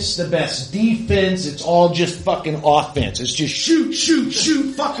offense, the best defense, it's all just fucking offense. It's just shoot,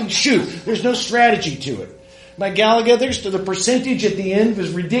 fucking shoot. There's no strategy to it. My Galaga, the percentage at the end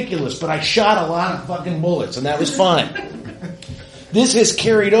was ridiculous, but I shot a lot of fucking bullets, and that was fun. This has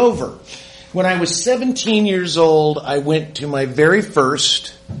carried over. When I was 17 years old, I went to my very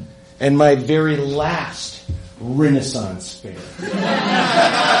first and my very last Renaissance fair.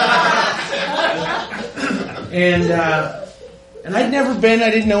 And I'd never been, I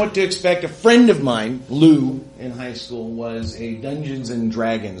didn't know what to expect. A friend of mine, Lou, in high school, was a Dungeons and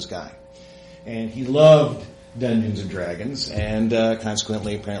Dragons guy. And he loved Dungeons and Dragons, and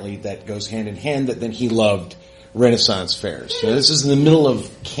consequently, apparently, that goes hand in hand, that then he loved Renaissance fairs. So this is in the middle of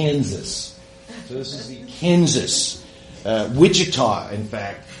Kansas. So this is the Kansas, Wichita, in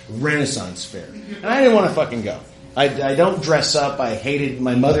fact, Renaissance fair. And I didn't want to fucking go. I don't dress up.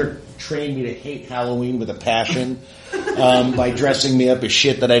 My mother trained me to hate Halloween with a passion by dressing me up as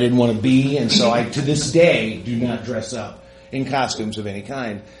shit that I didn't want to be. And so I, to this day, do not dress up in costumes of any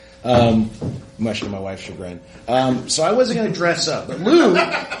kind. Much to my wife's chagrin. So I wasn't going to dress up. But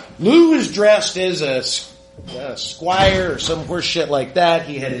Lou was dressed as a squire or some horse shit like that.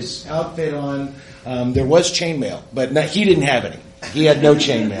 He had his outfit on. There was chainmail, but he didn't have any. He had no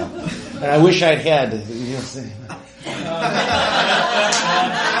chainmail. And I wish I'd had.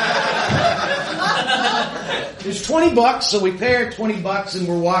 It's $20, so we pay our $20 and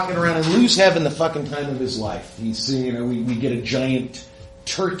we're walking around, and Lou's having the fucking time of his life. He's, we get a giant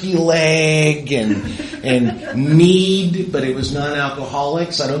turkey leg and mead, but it was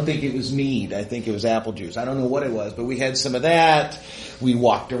non-alcoholic, so I don't think it was mead. I think it was apple juice. I don't know what it was, but we had some of that. We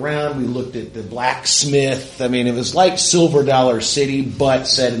walked around. We looked at the blacksmith. I mean, it was like Silver Dollar City, but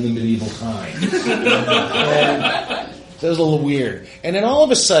set in the medieval times. And so it was a little weird. And then all of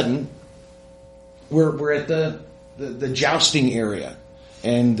a sudden, we're at the jousting area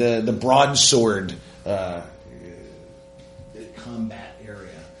and the broadsword combat.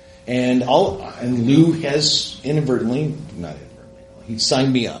 And Lou has not inadvertently, he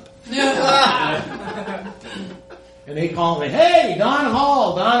signed me up. And they call me, hey, Don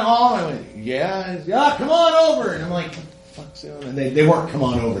Hall. I went, yeah, come on over. And I'm like, fuck's going on? And they weren't come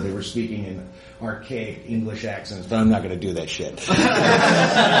on over. They were speaking in archaic English accents, but I'm not going to do that shit. No,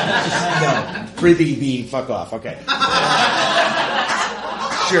 prithee, fuck off. Okay.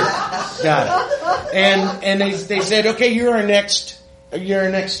 Sure, got it. And they said, okay, you're our next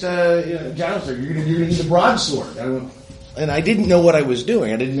jouster. You're going to need the broadsword. And I didn't know what I was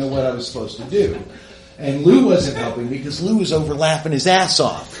doing. I didn't know what I was supposed to do. And Lou wasn't helping me because Lou was over laughing his ass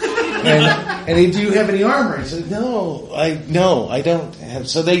off. And they, do you have any armor? I said, no, I don't have.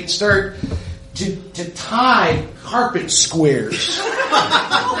 So they start to tie carpet squares.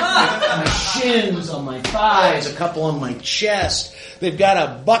 My shins, on my thighs, a couple on my chest. They've got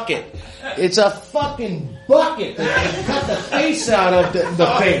a bucket. It's a fucking bucket. They cut the face out of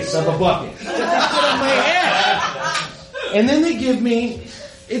the face of a bucket. Put on my head. And then they give me,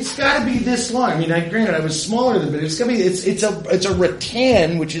 it's got to be this long. I mean, granted, I was smaller than, but it's got to be. It's a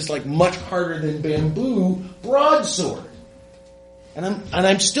rattan, which is like much harder than bamboo broadsword. And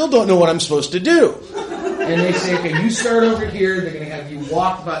I still don't know what I'm supposed to do. And they say, okay, you start over here. They're going to have you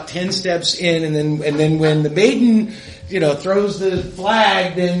walk about 10 steps in, and then when the maiden, throws the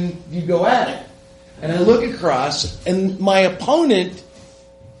flag, then you go at it. And I look across, and my opponent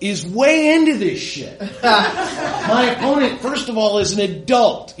is way into this shit. My opponent, first of all, is an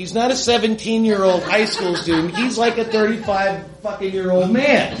adult. He's not a 17-year-old high school student. He's like a 35-fucking-year-old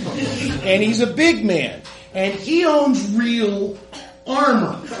man. And he's a big man. And he owns real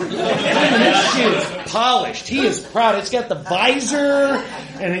armor. And this shit is polished. He is proud. It's got the visor,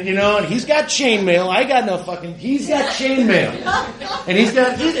 and and he's got chainmail. I got no fucking. He's got chainmail, and he's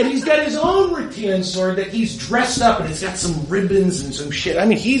got his own rattan sword that he's dressed up, and it's got some ribbons and some shit. I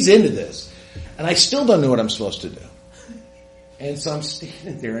mean, he's into this, and I still don't know what I'm supposed to do. And so I'm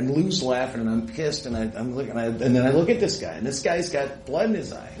standing there, and Lou's laughing, and I'm pissed, and I'm looking, and then I look at this guy, and this guy's got blood in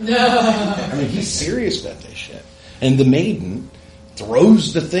his eye. I mean, he's serious about this shit. And the maiden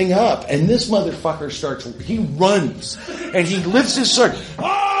throws the thing up, and this motherfucker he runs, and he lifts his sword.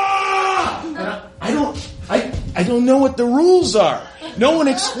 Ah! And I don't know what the rules are. No one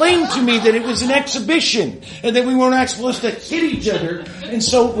explained to me that it was an exhibition and that we weren't supposed to hit each other. And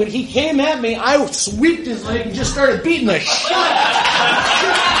so when he came at me, I sweeped his leg and just started beating the shit.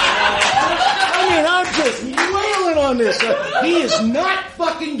 I mean, I'm just wailing on this. He is not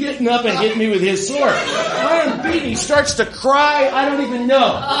fucking getting up and hitting me with his sword. I am beating. He starts to cry. I don't even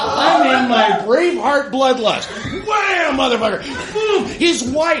know. I'm in my Braveheart bloodlust. Wham, motherfucker. Boom. His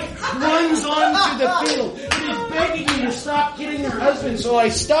wife runs onto the field. He's begging me to stop hitting her husband, so I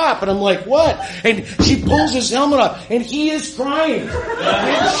stop, and I'm like, what? And she pulls his helmet off, and he is crying.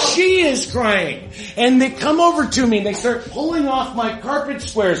 And she is crying. And they come over to me, and they start pulling off my carpet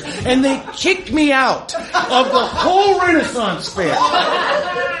squares, and they kick me out of the whole Renaissance fair.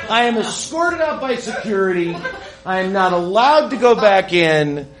 I am escorted out by security. I am not allowed to go back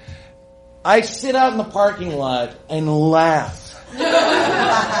in. I sit out in the parking lot and laugh.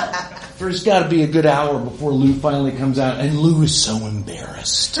 There's got to be a good hour before Lou finally comes out, and Lou is so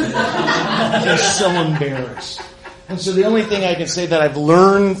embarrassed. He's so embarrassed. And so the only thing I can say that I've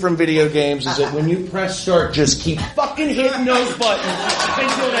learned from video games is that when you press start, just keep fucking hitting those buttons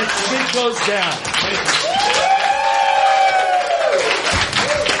until that shit goes down.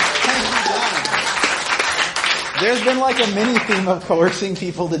 There's been like a mini theme of coercing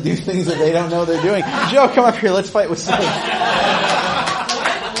people to do things that they don't know they're doing. Joe, come up here. Let's fight with Sid.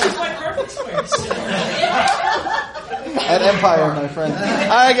 At Empire, my friend.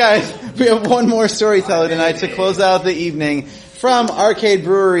 Alright guys, we have one more storyteller tonight to close out the evening. From Arcade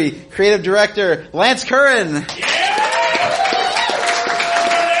Brewery, creative director Lance Curran.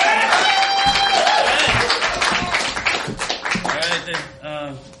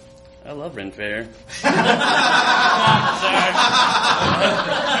 I love Ren Fair. I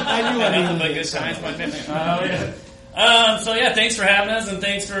knew I needed my good times, my family. So yeah, thanks for having us, and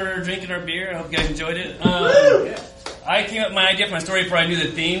thanks for drinking our beer. I hope you guys enjoyed it. I came up with my idea for my story before I knew the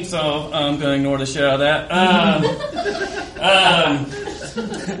theme, so I'm going to ignore the shit out of that.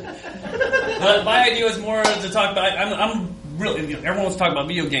 But my idea was more to talk about. I'm really, everyone wants to talk about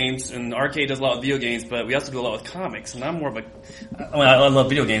video games, and Arcade does a lot of video games, but we also do a lot with comics. And I'm more of a, I love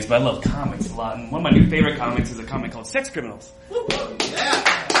video games, but I love comics a lot. And one of my new favorite comics is a comic called Sex Criminals.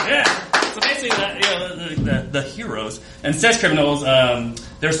 Yeah. So basically, the heroes and sex criminals,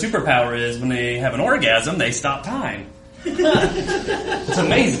 their superpower is when they have an orgasm, they stop time. It's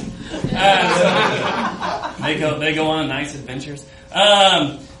amazing. They go on nice adventures.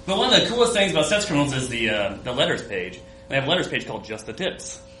 But one of the coolest things about sex criminals is the letters page. They have a letters page called Just the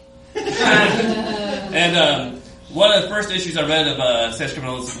Tips. And one of the first issues I read of sex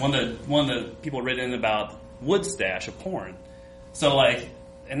criminals, one of the people written in about wood stash of porn. So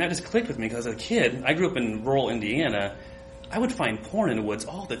and that just clicked with me because as a kid, I grew up in rural Indiana. I would find porn in the woods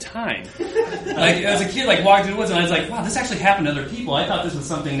all the time. As a kid, walking through the woods, and I was like, wow, this actually happened to other people. I thought this was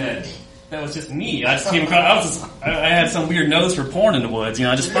something that was just me. I just came across, I had some weird nose for porn in the woods,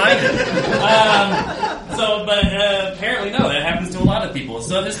 I just find it. But apparently no, that happens to a lot of people.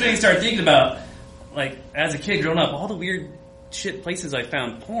 So this made me start thinking about, as a kid growing up, all the weird shit places I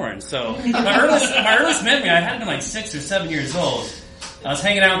found porn. So my earliest memory, I had been 6 or 7 years old. I was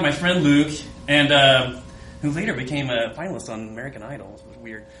hanging out with my friend Luke, and who later became a finalist on American Idol. It was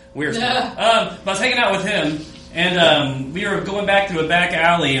weird stuff. But I was hanging out with him, and we were going back through a back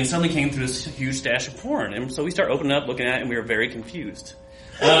alley, and suddenly came through this huge stash of porn. And so we started opening up, looking at it, and we were very confused.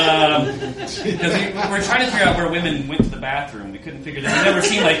 Because we were trying to figure out where women went to the bathroom. We couldn't figure that. We'd never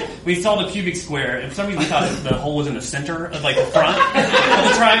seen, we saw the pubic square, and for some reason we thought the hole was in the center of, the front of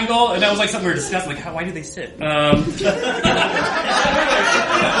the triangle, and that was, something we were discussing, why do they sit?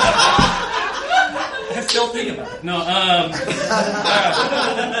 I still think about it. No,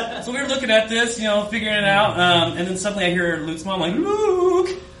 so we were looking at this, figuring it out, and then suddenly I hear Luke's mom Luke,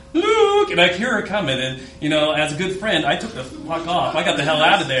 Luke! And I hear her coming, and, as a good friend, I took the fuck off. I got the hell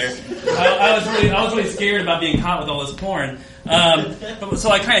out of there. I was really scared about being caught with all this porn. So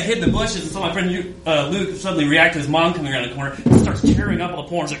I kind of hid in the bushes, and so my friend Luke suddenly reacted to his mom coming around the corner and starts tearing up all the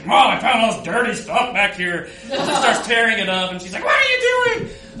porn. She's like, Mom, I found all this dirty stuff back here. And she starts tearing it up, and she's like, what are you doing?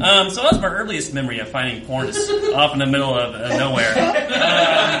 So that was my earliest memory of finding porn just off in the middle of nowhere.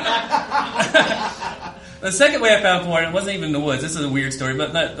 The second way I found porn, it wasn't even in the woods. This is a weird story,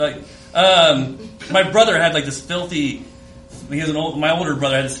 but my brother had this filthy. My older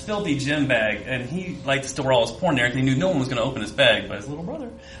brother had this filthy gym bag, and he liked to store all his porn there, and he knew no one was going to open his bag but his little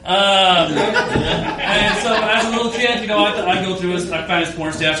brother. And so as a little kid, I'd go through I'd find his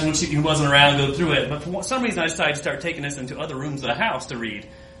porn stash, and when he wasn't around, go through it. But for some reason, I decided to start taking this into other rooms of the house to read,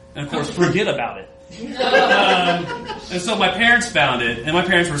 and of course, forget about it. And so my parents found it, and my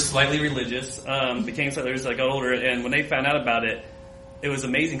parents were slightly religious, became slightly religious as I got older, and when they found out about it, it was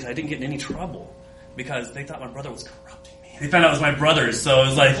amazing because I didn't get in any trouble because they thought my brother was corrupting me. They found out it was my brother's, so it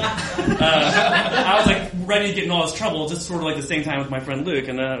was I was ready to get in all this trouble, just sort of the same time with my friend Luke,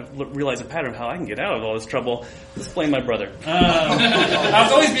 and realized a pattern of how I can get out of all this trouble. Just blame my brother. I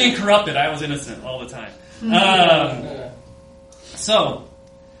was always being corrupted. I was innocent all the time. So,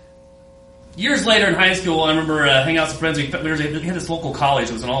 years later in high school, I remember hanging out with some friends. We had this local college.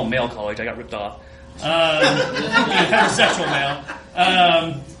 It was an all-male college. I got ripped off. Heterosexual male.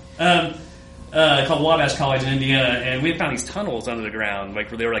 Called Wabash College in Indiana. And we had found these tunnels under the ground, where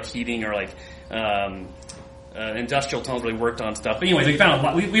they were heating or industrial tunnels where they worked on stuff. But anyways, we found a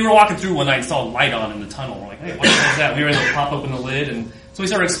lot. We were walking through one night and saw a light on in the tunnel. We're like, hey, what is that? We were able to pop open the lid, and so we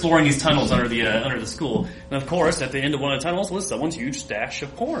started exploring these tunnels under the school. And of course, at the end of one of the tunnels was someone's huge stash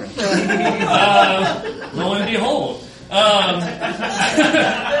of porn. Lo and behold. So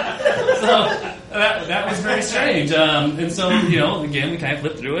that was very strange. And so, again, we kind of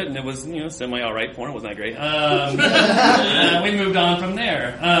flipped through it, and it was, semi alright porn. It wasn't that great. We moved on from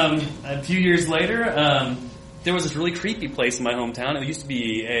there. A few years later, there was this really creepy place in my hometown. It used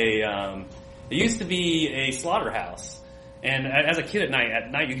to be a slaughterhouse. And as a kid at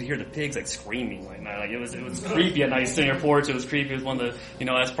night you could hear the pigs screaming like it was creepy at night. Sitting on your porch, it was creepy. It was one of the,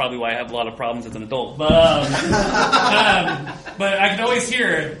 that's probably why I have a lot of problems as an adult. But but I could always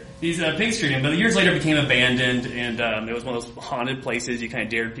hear these pigs screaming. But years later, it became abandoned, and it was one of those haunted places you kind of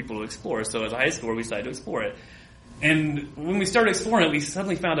dared people to explore. So as a high schooler, we decided to explore it. And when we started exploring it, we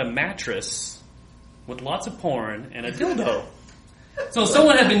suddenly found a mattress with lots of porn and a dildo. So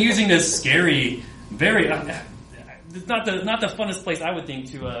someone had been using this scary, very. It's not the funnest place I would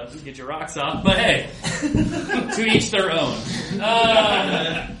think to get your rocks off, but hey, to each their own.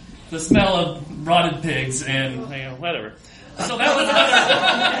 The smell of rotted pigs and whatever. So that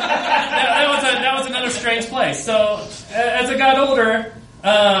was another strange place. So as I got older,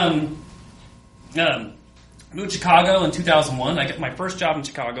 moved to Chicago in 2001. I got my first job in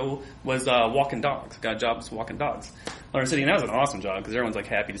Chicago was walking dogs. Got a job as walking dogs. Motor City, and that was an awesome job because everyone's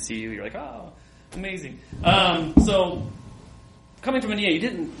happy to see you. You're oh. Amazing. So, coming from India, you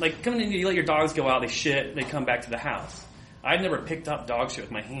didn't, coming to India, you let your dogs go out, they shit, they come back to the house. I'd never picked up dog shit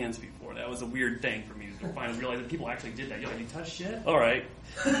with my hands before. That was a weird thing for me to finally realize that people actually did that. You touch shit? Alright.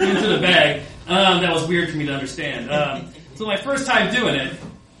 Into the bag. That was weird for me to understand. So my first time doing it,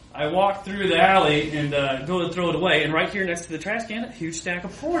 I walked through the alley and go to throw it away, and right here next to the trash can, a huge stack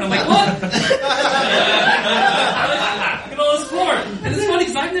of porn. I'm like, what? Look at all this porn. And it's funny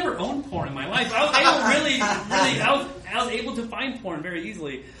because I've never owned porn in my life. I was able to find porn very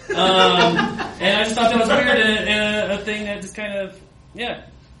easily. And I just thought that was weird and a thing that just kind of,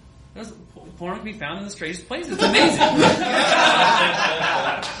 porn can be found in the strangest places. It's amazing.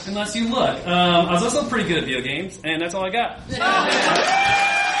 Unless you look. I was also pretty good at video games, and that's all I got.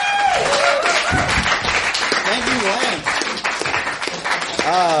 Thank you, Lance.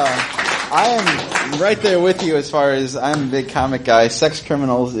 I am right there with you as far as I'm a big comic guy. Sex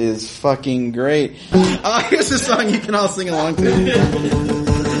Criminals is fucking great. Here's a song you can all sing along to.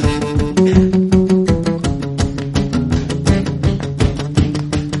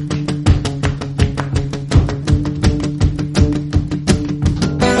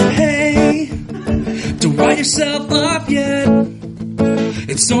 Hey, don't write yourself off yet.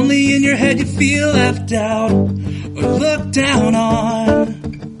 It's only in your head you feel left out or looked down on.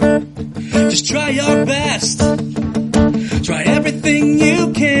 Just try your best. Try everything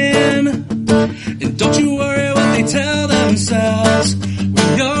you can. And don't you worry what they tell themselves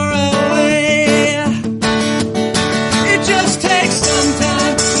when you're away. It just takes some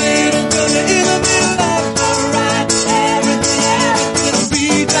time. Little girl, you're in the middle of the ride. Everything will be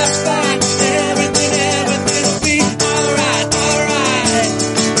just fine. Everything will be alright.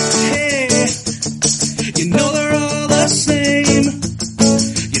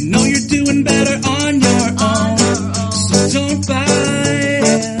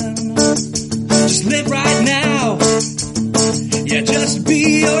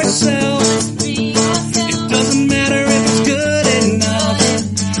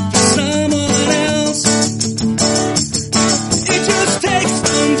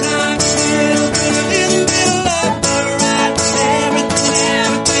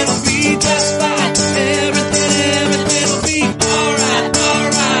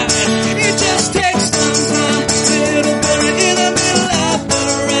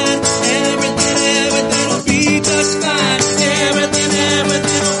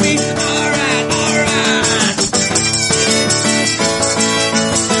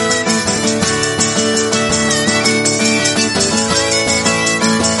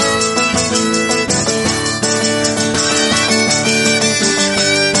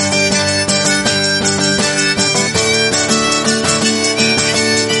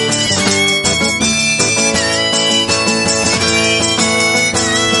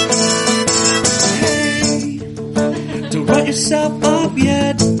 yourself up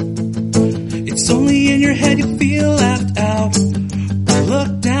yet. It's only in your head you feel left out or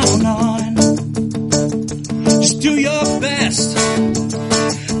looked down on. Just do your best.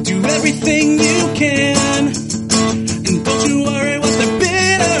 Do everything you can. And don't you worry what the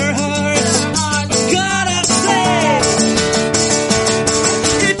bitter hearts are gonna say.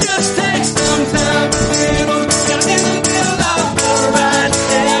 It just takes some time. It'll get in the middle of the ride.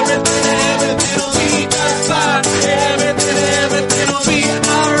 Everything'll be just fine. Everything'll be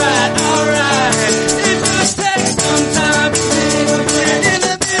alright, alright. It just takes some time. It'll get in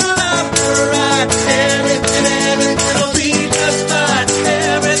the middle of the ride. Everything'll be just fine.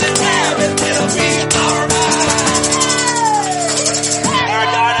 Everything'll be alright.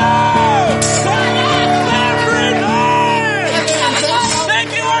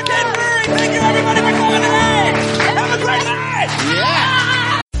 Thank you, Arcade Brewery. Thank you, everybody, for coming today. Have a great night.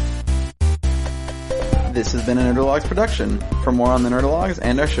 This has been a Nerdologues production. For more on the Nerdologues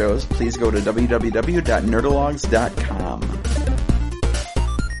and our shows, please go to www.nerdologues.com.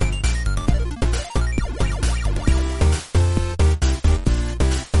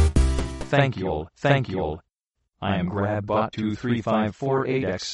 Thank you. I am GrabBot23548X.